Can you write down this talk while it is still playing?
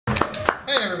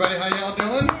Hey everybody, how y'all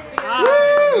doing?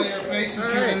 Familiar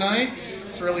faces here tonight.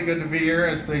 It's really good to be here,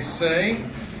 as they say. You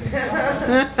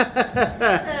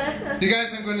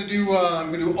guys, I'm going to do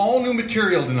all new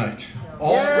material tonight.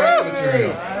 All brand new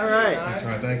material. All right. That's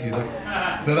right. Thank you.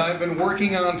 That I've been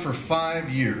working on for 5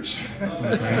 years.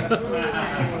 Okay.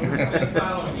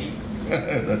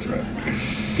 That's right.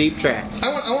 Deep tracks. I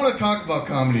want to talk about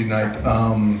comedy tonight.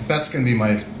 That's going to be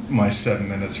my 7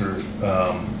 minutes. Or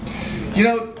you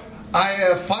know,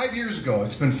 5 years ago.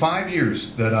 It's been 5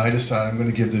 years that I decided I'm going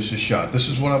to give this a shot. This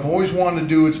is what I've always wanted to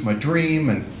do. It's my dream,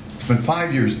 and it's been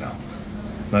 5 years now.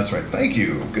 That's right. Thank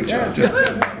you. Good job, Jeff.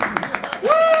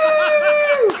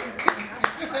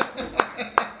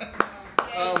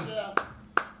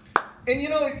 And you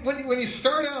know, when you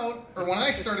start out, or when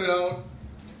I started out,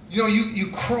 you know, you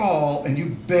crawl and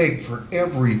you beg for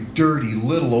every dirty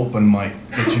little open mic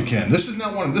that you can. This is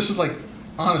not one of them. This is like,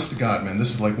 honest to God, man,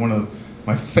 this is like one of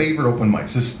my favorite open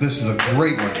mics. This is a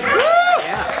great one.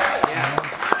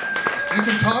 You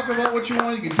can talk about what you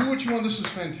want, you can do what you want. This is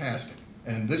fantastic.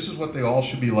 And this is what they all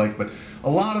should be like. But a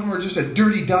lot of them are just at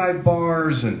dirty dive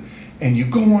bars, and you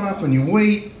go on up and you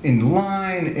wait in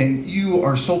line, and you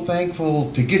are so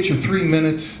thankful to get your 3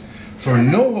 minutes for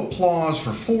no applause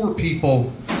for 4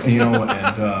 people, you know,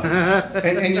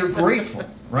 and you're grateful,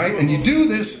 right? And you do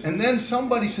this, and then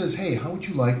somebody says, hey, how would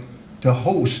you like to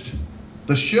host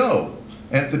the show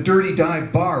at the Dirty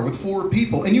Dive Bar with 4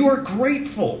 people? And you are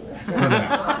grateful for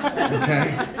that,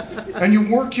 okay? And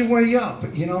you work your way up,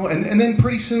 you know, and then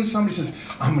pretty soon somebody says,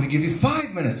 I'm going to give you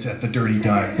 5 minutes at the Dirty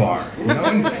Dive Bar, you know,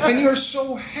 and you're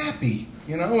so happy,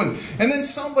 you know, and then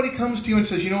somebody comes to you and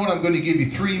says, you know what, I'm going to give you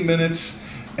 3 minutes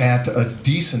at a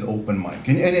decent open mic,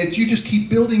 and you just keep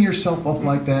building yourself up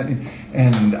like that,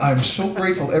 and I'm so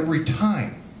grateful every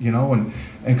time, you know, and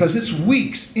because it's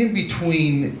weeks in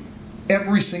between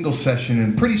every single session,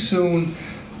 and pretty soon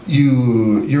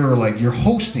you're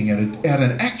hosting at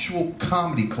an actual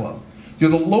comedy club. You're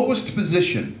the lowest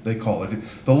position, they call it.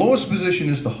 The lowest position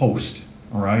is the host,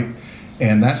 all right?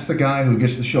 And that's the guy who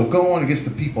gets the show going, who gets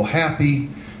the people happy.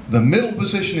 The middle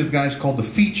position is the guy's called the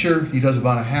feature. He does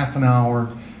about a half an hour.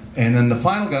 And then the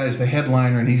final guy is the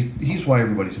headliner, and he's why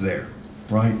everybody's there,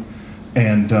 right?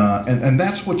 And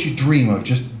that's what you dream of,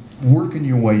 just working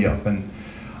your way up. And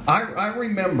I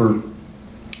remember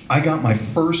I got my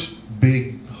first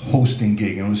big hosting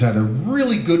gig, and it was at a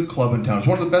really good club in town. It was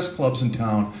one of the best clubs in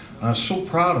town. And I was so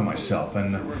proud of myself.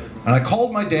 And I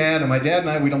called my dad, and my dad and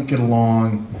I, we don't get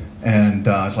along. And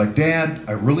I was like, Dad,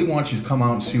 I really want you to come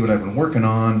out and see what I've been working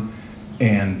on.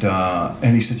 And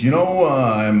he said, you know,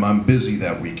 I'm busy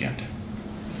that weekend.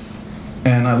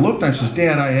 And I looked and I says,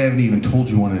 Dad, I haven't even told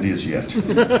you when it is yet.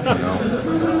 You know?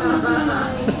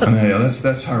 And yeah,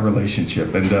 that's our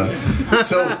relationship. And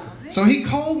so he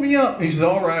called me up. And he said,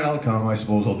 all right, I'll come. I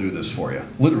suppose I'll do this for you.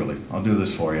 Literally, I'll do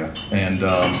this for you. And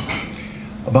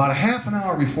about a half an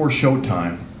hour before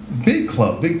showtime, big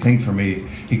club, big thing for me,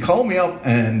 he called me up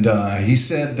and he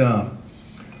said,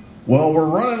 well, we're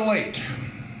running late.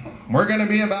 We're going to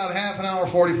be about half an hour,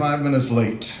 45 minutes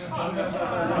late.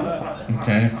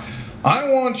 Okay? I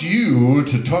want you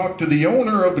to talk to the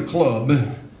owner of the club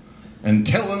and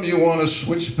tell him you want to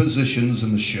switch positions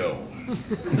in the show.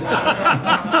 Swear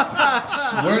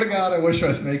to God, I wish I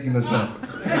was making this up.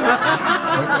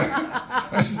 Okay?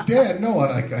 I said, Dad, no,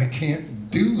 I can't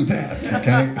do that,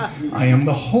 okay? I am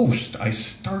the host. I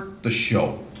start the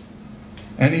show.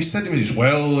 And he said to me, he says,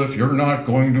 well, if you're not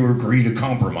going to agree to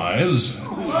compromise,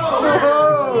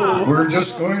 we're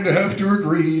just going to have to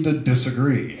agree to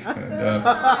disagree. And,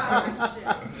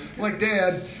 like,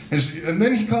 Dad, and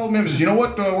then he called me and says, you know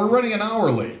what, we're running an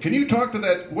hour late. Can you talk to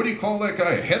that, what do you call that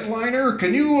guy, a headliner?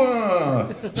 Can you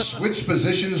switch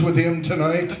positions with him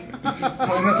tonight? And I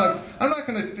thought, I'm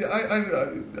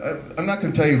not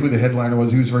going to tell you who the headliner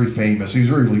was. He was very famous. He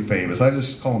was really famous. I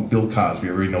just call him Bill Cosby.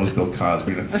 Everybody knows Bill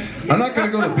Cosby. I'm not going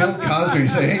to go to Bill Cosby and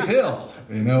say, hey, Bill,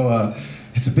 you know,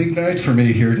 it's a big night for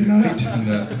me here tonight, and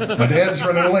my dad's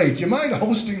running late. You mind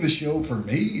hosting the show for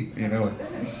me? You know.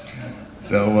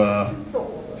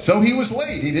 So he was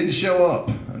late. He didn't show up,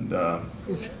 and I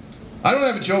don't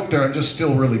have a joke there. I'm just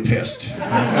still really pissed. Okay?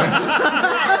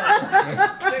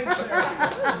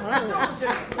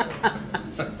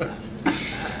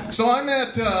 So I'm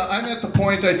at the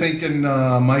point, I think, in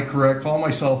my career. I call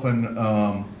myself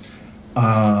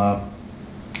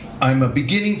I'm a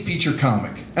beginning feature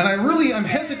comic. And I'm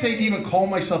hesitate to even call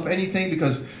myself anything,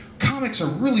 because comics are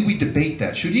really, we debate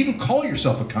that. Should you even call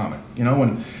yourself a comic? You know,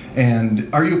 and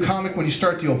are you a comic when you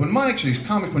start the open mics? Are you a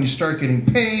comic when you start getting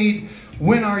paid?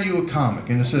 When are you a comic?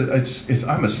 And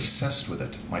I'm obsessed with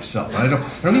it myself. I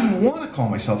don't even want to call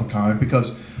myself a comic,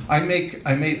 because I made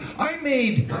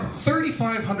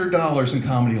 $3,500 in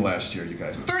comedy last year, you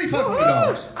guys.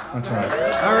 $3,500. That's right.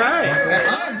 All right.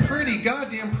 I'm pretty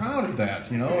goddamn proud of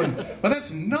that, you know. But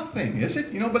that's nothing, is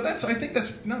it? You know. But I think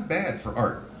that's not bad for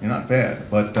art. You're not bad.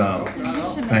 But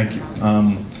thank you.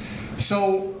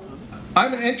 So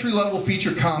I'm an entry-level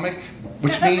feature comic,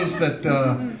 which means that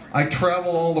I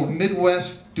travel all the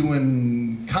Midwest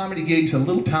doing comedy gigs in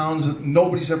little towns that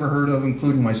nobody's ever heard of,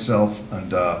 including myself.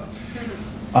 And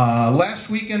last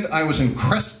weekend I was in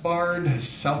Crestbard,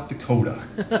 South Dakota.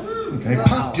 Okay,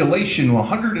 population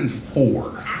 104.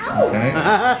 Okay,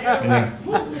 yeah.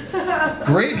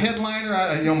 Great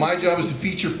headliner. You know, my job was to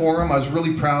feature for him. I was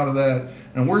really proud of that.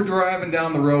 And we're driving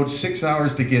down the road 6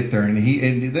 hours to get there. And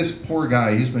this poor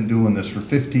guy, he's been doing this for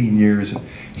 15 years. And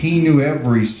he knew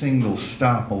every single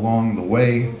stop along the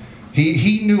way.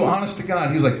 He knew, honest to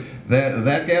God, he was like,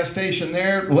 that gas station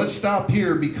there, let's stop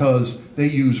here because they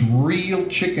use real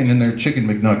chicken in their chicken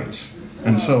McNuggets.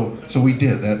 And so we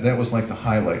did. That was like the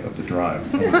highlight of the drive.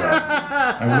 And,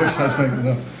 I wish I was making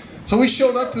enough. So we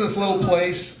showed up to this little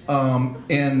place,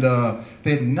 and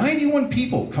they had 91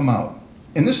 people come out.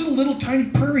 And this is a little tiny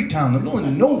prairie town in the middle of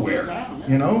nowhere,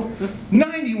 you know?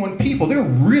 91 people. They're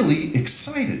really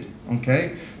excited,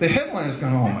 okay? The headliner's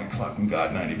going, oh my fucking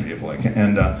God, 90 people.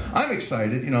 And I'm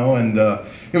excited, you know, and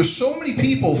it was so many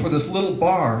people for this little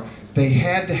bar, they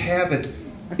had to have it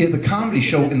in the comedy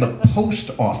show in the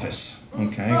post office,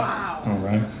 okay? Wow. All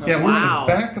right. Yeah, we're in the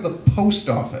back of the post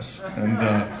office. And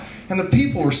the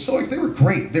people were so, they were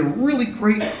great. They were really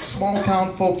great small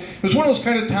town folk. It was one of those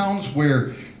kind of towns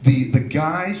where the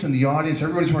guys in the audience,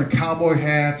 everybody's wearing cowboy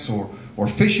hats or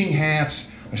fishing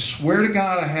hats. I swear to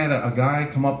God, I had a guy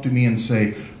come up to me and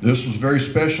say, this was a very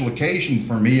special occasion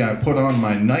for me. I put on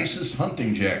my nicest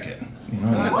hunting jacket. You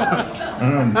know,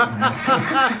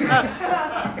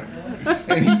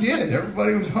 and he did.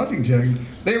 Everybody was hunting jacket.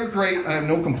 They were great. I have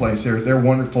no complaints. They're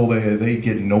wonderful. They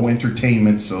get no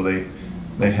entertainment, so they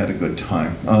had a good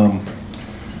time.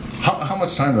 How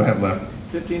much time do I have left?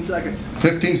 15 seconds.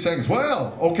 15 seconds.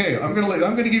 Well, okay. I'm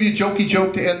gonna give you a jokey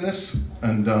joke to end this,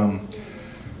 and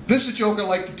this is a joke I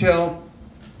like to tell,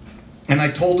 and I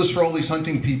told this for all these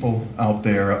hunting people out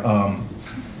there.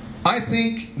 I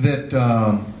think that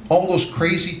all those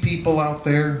crazy people out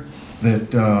there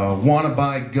that want to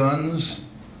buy guns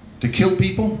to kill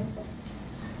people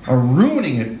are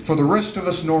ruining it for the rest of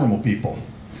us normal people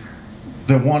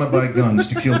that want to buy guns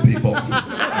to kill people.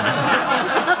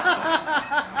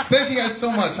 Thank you guys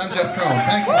so much. I'm Jeff Krohn.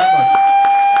 Thank you very much.